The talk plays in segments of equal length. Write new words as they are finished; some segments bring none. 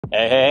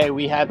Hey,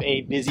 we have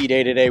a busy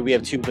day today. We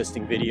have 2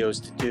 listing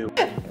videos to do.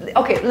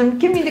 Okay,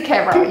 give me the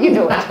camera. You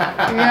do it.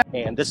 Yeah.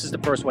 And this is the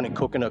first one in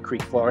Coconut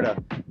Creek, Florida,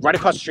 right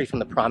across the street from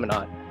the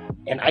promenade.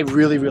 And I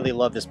really, really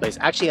love this place.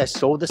 Actually, I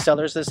sold the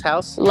sellers this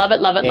house. Love it,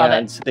 love it, love it.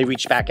 And they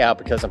reached back out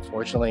because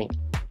unfortunately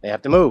they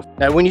have to move.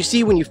 Now, when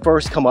you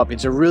first come up,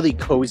 it's a really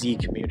cozy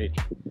community.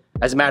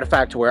 As a matter of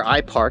fact, where I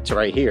parked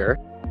right here,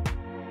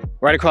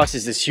 right across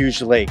is this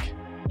huge lake.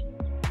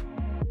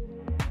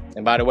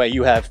 And by the way,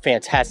 you have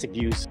fantastic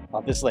views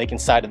of this lake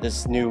inside of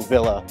this new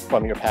villa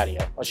from your patio.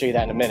 I'll show you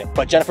that in a minute.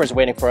 But Jennifer's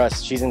waiting for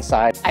us. She's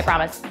inside. I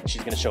promise.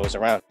 She's gonna show us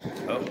around.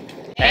 Oh.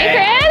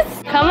 Hey,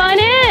 Chris, come on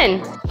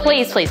in.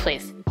 Please, please,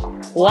 please.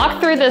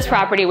 Walk through this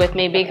property with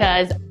me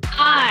because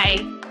I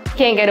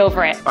can't get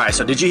over it. All right,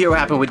 so did you hear what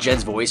happened with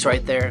Jen's voice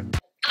right there?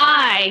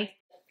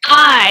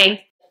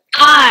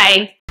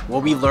 Well,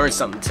 we learned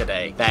something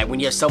today, that when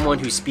you have someone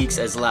who speaks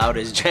as loud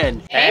as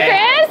Jen,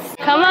 hey Chris,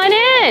 come on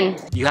in.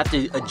 You have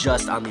to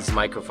adjust on these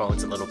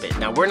microphones a little bit.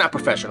 Now, we're not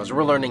professionals,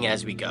 we're learning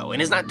as we go,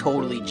 and it's not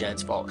totally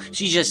Jen's fault.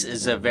 She just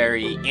is a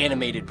very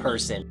animated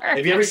person.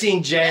 Have you ever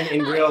seen Jen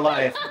in real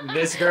life?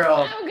 This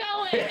girl,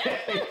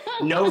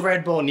 no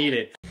Red Bull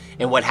needed.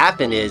 And what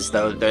happened is,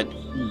 though, that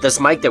this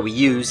mic that we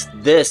use,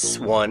 this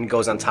one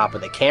goes on top of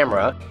the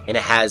camera, and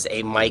it has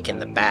a mic in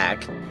the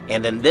back,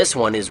 and then this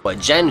one is what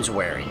Jen's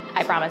wearing.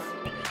 I promise.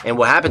 And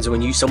what happens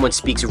when someone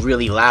speaks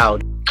really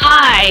loud,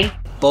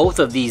 both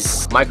of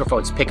these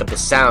microphones pick up the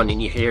sound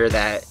and you hear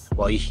that,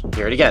 well, you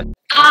hear it again.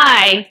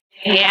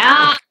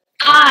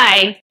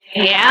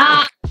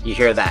 You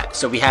hear that.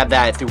 So we have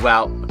that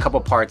throughout a couple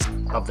parts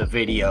of the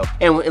video.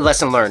 And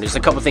lesson learned, there's a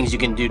couple things you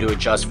can do to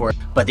adjust for it.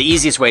 But the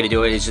easiest way to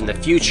do it is in the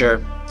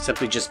future,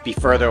 simply just be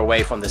further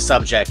away from the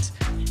subject,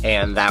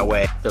 and that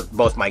way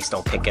both mics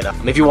don't pick it up.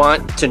 If you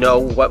want to know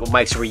what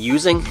mics we're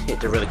using,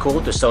 they're really cool.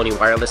 The Sony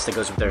wireless that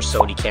goes with their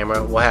Sony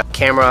camera. We'll have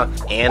camera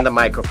and the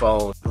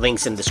microphone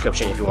links in the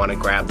description if you want to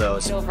grab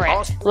those. Over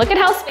it. Look at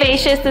how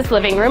spacious this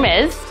living room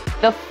is.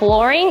 The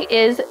flooring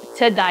is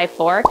to die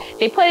for.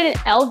 They put in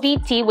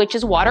LVT, which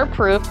is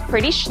waterproof,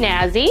 pretty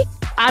snazzy.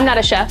 I'm not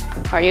a chef,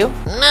 are you?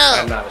 No.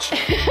 I'm not a chef.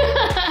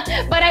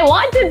 But I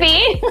want to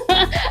be.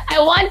 I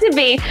want to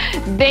be.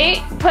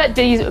 They put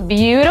these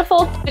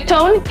beautiful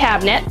two-tone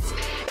cabinets.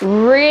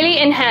 Really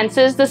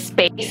enhances the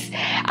space.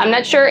 I'm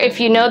not sure if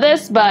you know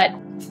this, but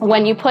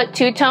when you put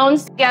 2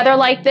 tones together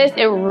like this,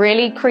 it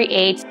really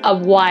creates a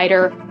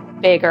wider,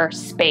 bigger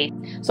space.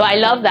 So I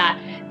love that.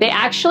 They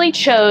actually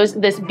chose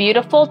this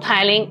beautiful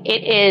tiling.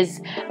 It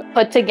is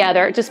put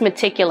together just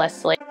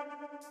meticulously.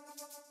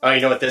 Oh,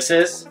 you know what this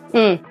is?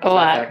 What?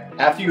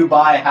 After you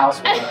buy a house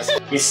with us,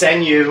 we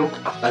send you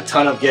a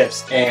ton of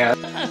gifts, and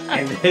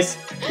this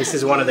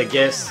is one of the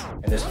gifts.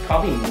 And there's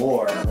probably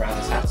more around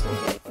this house.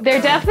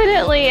 There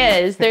definitely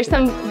is. There's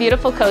some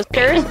beautiful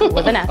coasters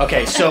with an S.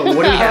 Okay, so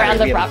what do we have? Around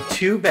the we have prop.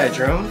 2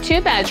 bedroom.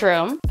 2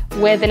 bedroom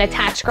with an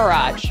attached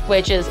garage,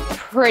 which is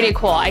pretty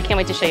cool. I can't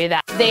wait to show you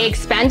that. They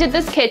expanded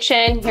this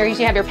kitchen. Here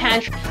you have your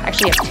pantry.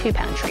 Actually, you have 2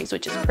 pantries,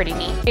 which is pretty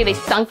neat. They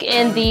sunk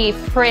in the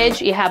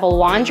fridge. You have a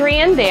laundry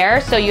in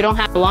there, so you don't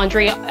have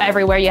laundry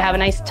everywhere. You have a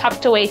nice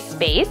tucked away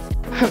space.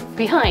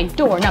 Behind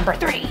door number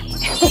 3.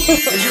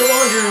 Is your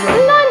laundry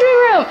room. Laundry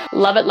room.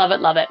 Love it, love it,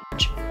 love it.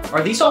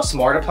 Are these all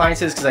smart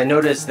appliances? Because I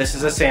noticed this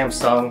is a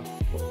Samsung.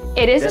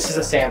 It is. This is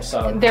a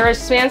Samsung. They're a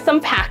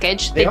Samsung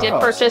package. They did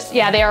purchase,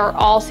 yeah, they are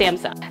all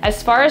Samsung.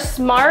 As far as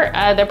smart,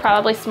 they're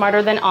probably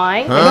smarter than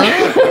I.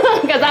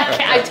 Because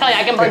I tell you,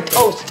 I can burn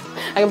toast.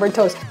 I can burn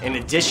toast. In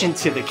addition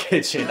to the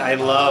kitchen, I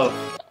love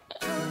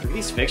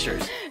these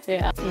fixtures.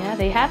 Yeah,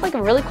 they have like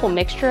a really cool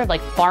mixture of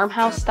like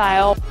farmhouse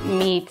style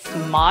meets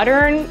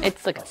modern.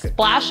 It's like a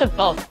splash of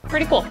both.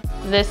 Pretty cool.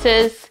 This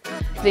is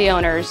the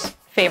owner's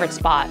favorite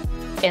spot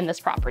in this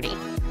property.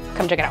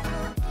 Come check it out.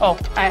 Oh,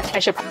 I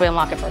should probably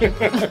unlock it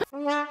first.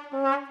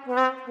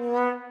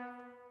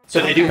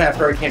 So they do have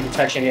hurricane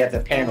protection. You have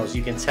the panels,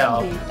 you can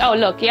tell. Oh,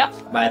 look, yep.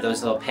 By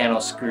those little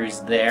panel screws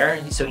there.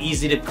 So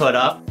easy to put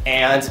up.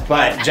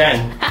 But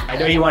Jen, I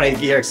know you want to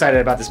get excited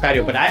about this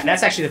patio, but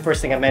that's actually the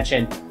first thing I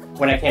mentioned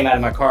when I came out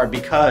of my car,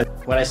 because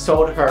when I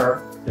sold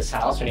her this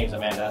house, her name's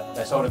Amanda,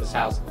 I sold her this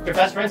house. Your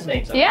best friend's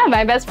name's Amanda. Yeah,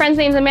 my best friend's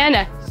name's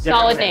Amanda.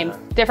 Solid Amanda.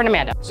 name, different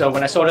Amanda. So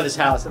when I sold her this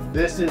house,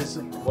 this is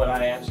what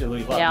I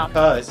absolutely love.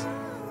 Because,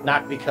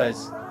 not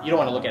because you don't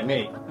want to look at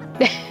me,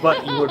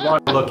 but you would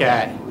want to look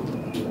at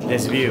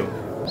this view.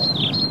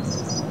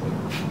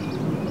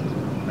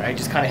 Right,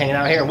 just kind of hanging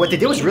out here. And what they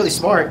did was really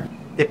smart.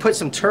 They put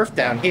some turf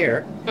down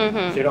here,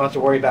 so you don't have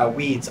to worry about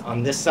weeds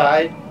on this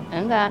side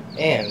and that.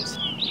 And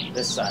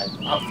this side.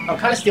 I'm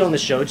kind of stealing the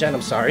show, Jen,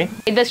 I'm sorry.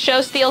 The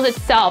show steals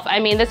itself. I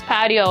mean, this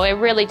patio, it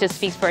really just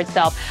speaks for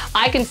itself.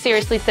 I can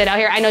seriously sit out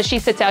here. I know she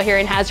sits out here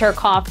and has her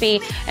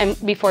coffee and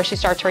before she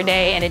starts her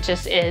day, and it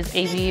just is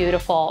a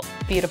beautiful,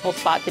 beautiful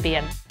spot to be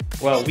in.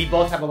 Well, we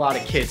both have a lot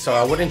of kids, so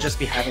I wouldn't just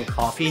be having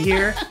coffee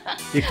here.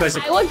 because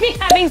I would be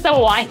having some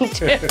wine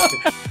too.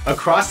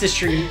 across the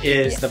street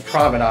is the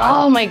promenade.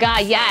 Oh my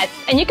God, yes.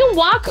 And you can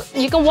walk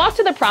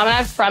to the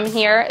promenade from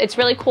here. It's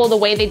really cool the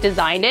way they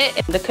designed it.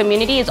 The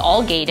community is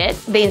all gated.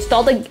 They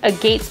installed a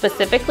gate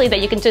specifically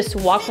that you can just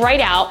walk right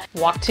out,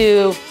 walk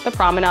to the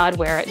promenade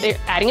where they're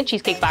adding a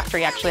cheesecake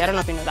factory actually. I don't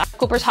know if you know that.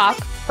 Cooper's Hawk,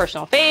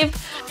 personal fave.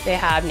 They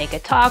have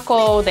Naked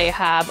Taco. They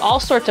have all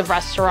sorts of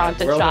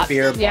restaurants and shops.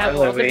 Beer, yeah,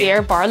 World of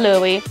Beer, Bar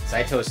Louie.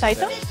 Saitos.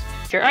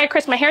 All right,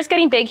 Chris, my hair's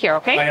getting big here,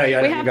 okay? I know, you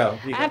have to go.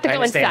 I have to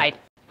go inside.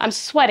 I'm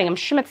sweating. I'm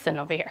schmitzing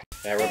over here.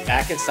 Yeah, we're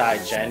back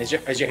inside, Jen. Is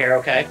your hair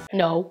okay?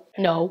 No.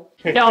 All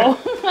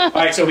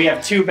right, so we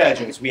have 2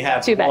 bedrooms. We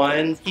have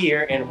one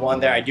here and one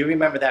there. I do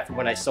remember that from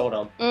when I sold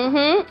them.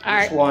 All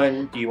right. Which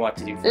one do you want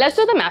to do? Let's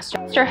do the master.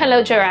 Mr.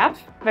 Hello,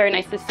 Giraffe. Very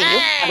nice to see you.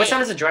 What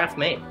sound is a giraffe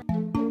made?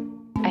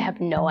 I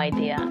have no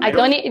idea.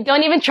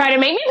 Don't even try to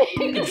make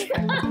me.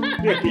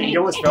 You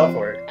almost fell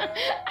for it.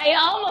 I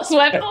almost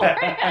went for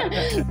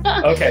it.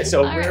 Okay,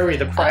 so where are we?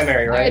 The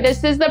primary, right? Right,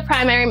 this is the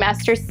primary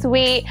master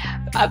suite.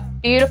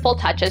 Beautiful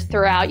touches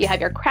throughout. You have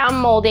your crown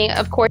molding.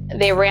 Of course,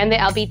 they ran the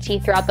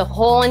LVT throughout the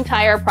whole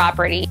entire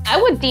property. I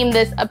would deem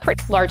this a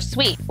pretty large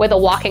suite with a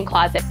walk-in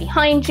closet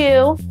behind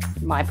you.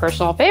 My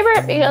personal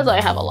favorite because I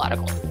have a lot of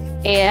clothes.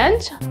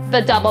 And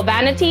the double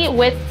vanity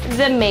with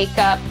the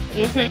makeup.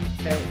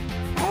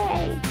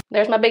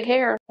 There's my big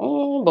hair.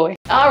 Oh boy.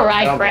 All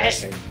right,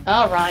 Chris.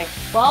 All right.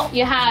 Well,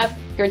 you have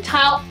your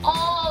tile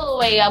all the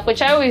way up,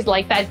 which I always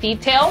like that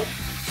detail.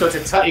 So it's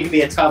a tub. It can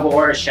be a tub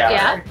or a shower.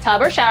 Yeah,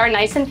 tub or shower,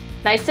 nice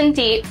and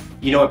deep.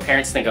 You know what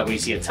parents think of when you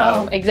see a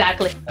tub. Oh,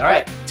 exactly. All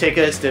right, take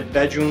us to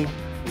bedroom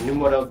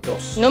número 2.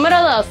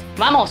 Número 2.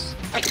 Vamos.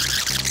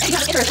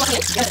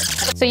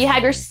 So you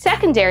have your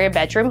secondary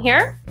bedroom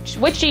here,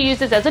 which she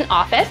uses as an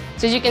office.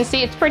 So as you can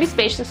see, it's pretty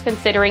spacious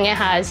considering it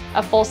has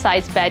a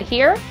full-size bed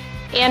here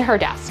and her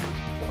desk.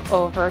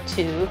 Over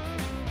to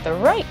the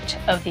right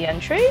of the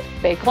entry,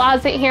 big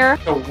closet here.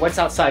 So what's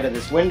outside of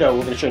this window,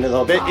 we're going to show you a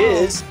little bit,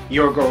 is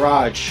your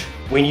garage.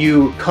 When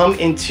you come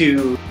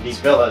into these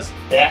villas,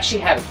 they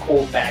actually have a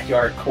cool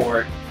backyard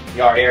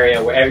courtyard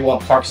area where everyone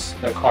parks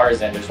their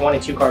cars in. There's 1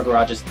 and 2 car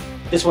garages.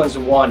 This one's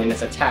 1 and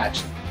it's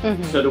attached.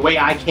 So the way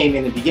I came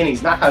in the beginning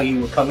is not how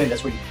you would come in,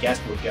 that's where your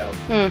guest would go.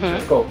 So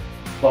it's cool.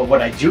 But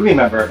what I do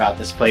remember about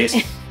this place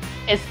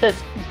is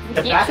this.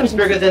 The bathroom's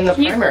bigger than the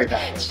primary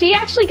bathroom. She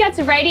actually gets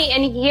ready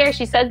in here.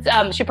 She says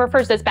she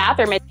prefers this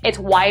bathroom. It's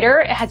wider.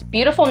 It has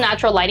beautiful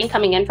natural lighting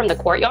coming in from the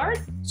courtyard.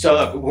 So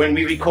look, when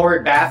we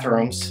record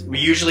bathrooms, we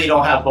usually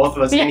don't have both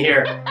of us in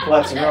here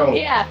plus room.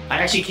 Yeah.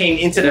 I actually came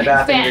into the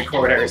bathroom to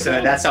record her, so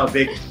that's how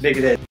big it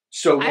is.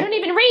 So I don't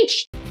even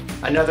reach.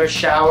 Another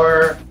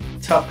shower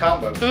tub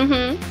combo.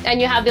 And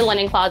you have the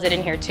linen closet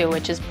in here too,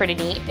 which is pretty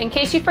neat. In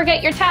case you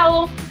forget your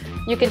towel,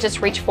 you can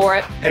just reach for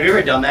it. Have you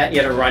ever done that?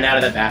 You had to run out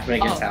of the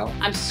bathroom and get a towel?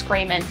 I'm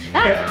screaming.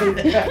 No one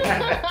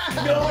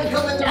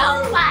come in the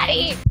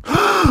Nobody.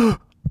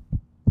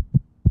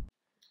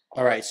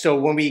 All right, so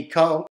when we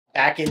come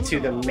back into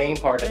the main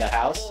part of the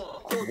house,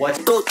 what's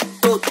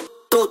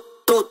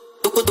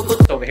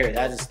over here?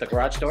 That is the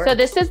garage door? So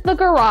this is the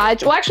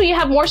garage. Well, actually, you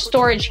have more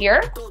storage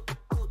here.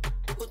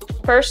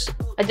 First,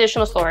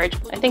 additional storage.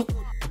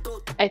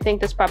 I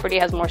think this property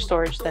has more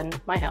storage than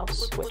my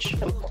house, which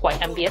I'm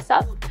quite envious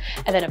of.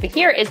 And then over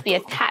here is the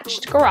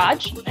attached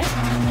garage.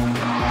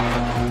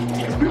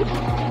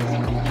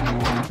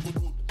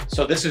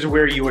 So this is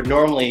where you would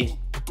normally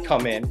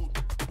come in,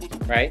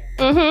 right?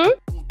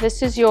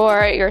 This is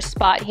your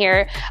spot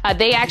here.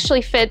 They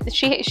actually fit,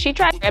 she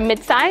drives a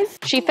midsize.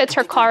 She fits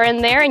her car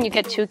in there and you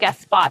get 2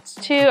 guest spots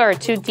too, or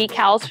 2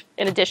 decals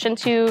in addition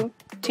to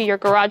your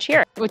garage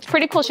here. It's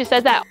pretty cool. She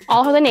says that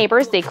all of the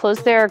neighbors, they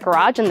close their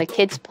garage and the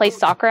kids play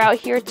soccer out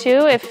here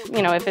too. If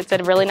it's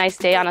a really nice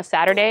day on a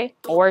Saturday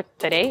or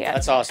today.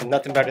 That's awesome.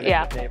 Nothing better than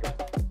a neighbor.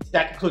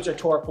 That concludes our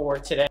tour for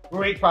today.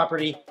 Great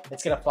property.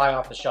 It's gonna fly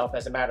off the shelf.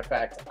 As a matter of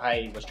fact,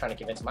 I was trying to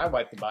convince my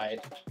wife to buy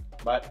it,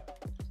 but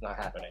it's not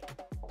happening.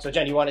 So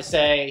Jen, you want to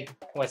say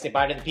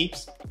bye to the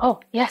peeps?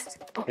 Oh, yes.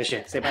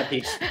 Say bye,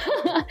 peeps.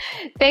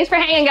 Thanks for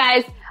hanging,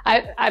 guys.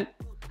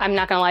 I'm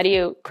not gonna lie to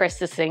you, Chris,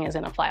 this thing is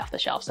gonna fly off the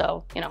shelf,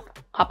 so,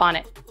 hop on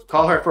it.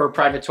 Call her for a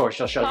private tour.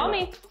 She'll show you. Call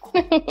me.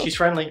 She's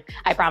friendly.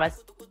 I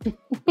promise.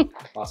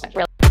 Awesome.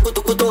 Really.